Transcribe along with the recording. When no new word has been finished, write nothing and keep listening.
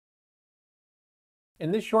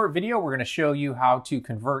In this short video, we're going to show you how to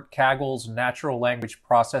convert Kaggle's natural language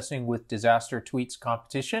processing with disaster tweets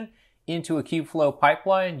competition into a Kubeflow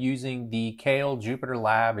pipeline using the Kale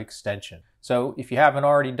JupyterLab extension. So if you haven't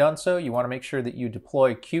already done so, you want to make sure that you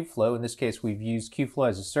deploy Kubeflow. In this case, we've used Kubeflow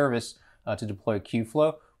as a service to deploy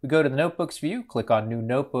Kubeflow. We go to the Notebooks view, click on New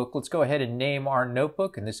Notebook. Let's go ahead and name our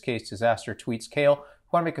notebook, in this case, Disaster Tweets Kale. We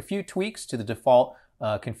want to make a few tweaks to the default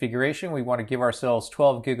configuration. We want to give ourselves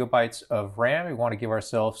 12 gigabytes of RAM. We want to give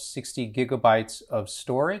ourselves 60 gigabytes of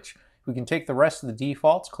storage. We can take the rest of the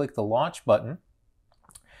defaults, click the Launch button.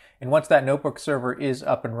 And once that notebook server is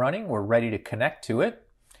up and running, we're ready to connect to it.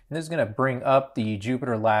 And this is going to bring up the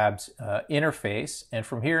JupyterLab's interface. And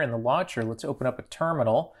from here in the launcher, let's open up a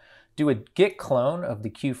terminal. Do a git clone of the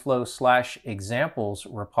Kubeflow/examples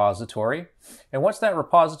repository. And once that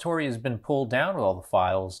repository has been pulled down with all the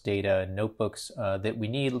files, data, and notebooks that we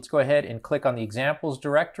need, let's go ahead and click on the examples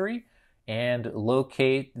directory and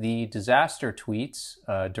locate the disaster tweets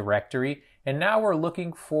directory. And now we're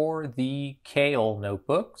looking for the Kale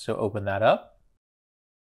notebook. So open that up.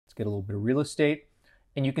 Let's get a little bit of real estate.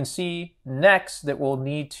 And you can see next that we'll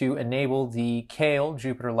need to enable the Kale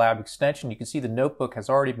JupyterLab extension. You can see the notebook has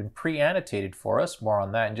already been pre-annotated for us. More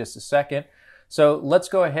on that in just a second. So let's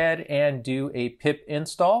go ahead and do a pip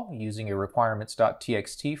install using a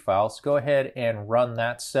requirements.txt file. So go ahead and run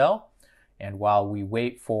that cell. And while we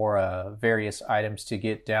wait for various items to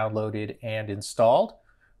get downloaded and installed,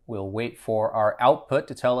 we'll wait for our output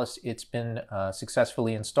to tell us it's been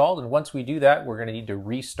successfully installed. And once we do that, we're going to need to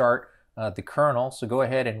restart the kernel. So go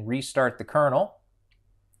ahead and restart the kernel.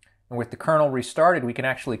 And with the kernel restarted, we can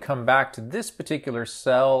actually come back to this particular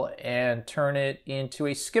cell and turn it into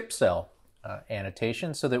a skip cell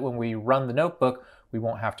annotation so that when we run the notebook, we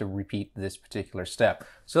won't have to repeat this particular step.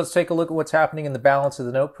 So let's take a look at what's happening in the balance of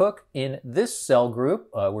the notebook. In this cell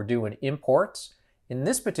group, we're doing imports. In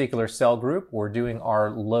this particular cell group, we're doing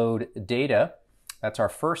our load data. That's our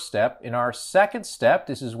first step. In our second step,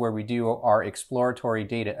 this is where we do our exploratory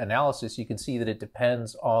data analysis. You can see that it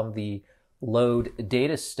depends on the load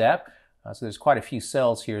data step. So there's quite a few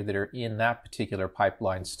cells here that are in that particular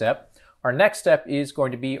pipeline step. Our next step is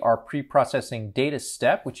going to be our pre-processing data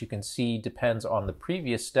step, which you can see depends on the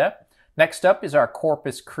previous step. Next up is our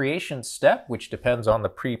corpus creation step, which depends on the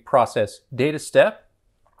pre-process data step.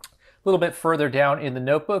 A little bit further down in the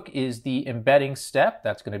notebook is the embedding step.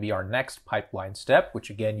 That's going to be our next pipeline step, which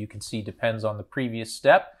again you can see depends on the previous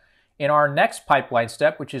step. In our next pipeline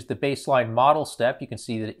step, which is the baseline model step, you can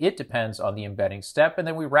see that it depends on the embedding step. And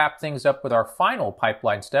then we wrap things up with our final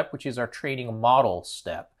pipeline step, which is our training model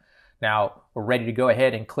step. Now we're ready to go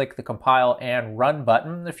ahead and click the compile and run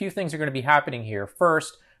button. A few things are going to be happening here.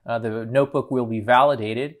 First, the notebook will be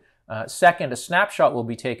validated. Second, a snapshot will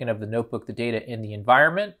be taken of the notebook, the data in the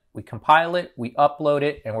environment. We compile it, we upload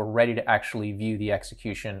it, and we're ready to actually view the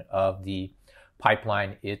execution of the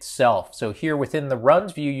pipeline itself. So here within the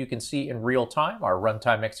runs view, you can see in real time, our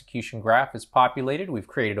runtime execution graph is populated. We've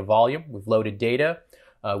created a volume, we've loaded data,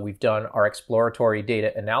 we've done our exploratory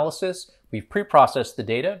data analysis, we've pre-processed the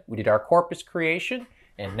data, we did our corpus creation,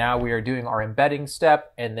 and now we are doing our embedding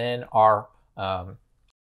step and then our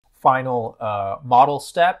final model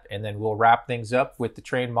step, and then we'll wrap things up with the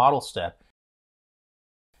train model step.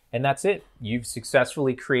 And that's it. You've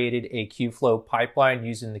successfully created a Kubeflow pipeline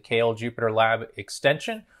using the Kale JupyterLab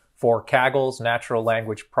extension for Kaggle's natural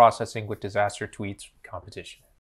language processing with disaster tweets competition.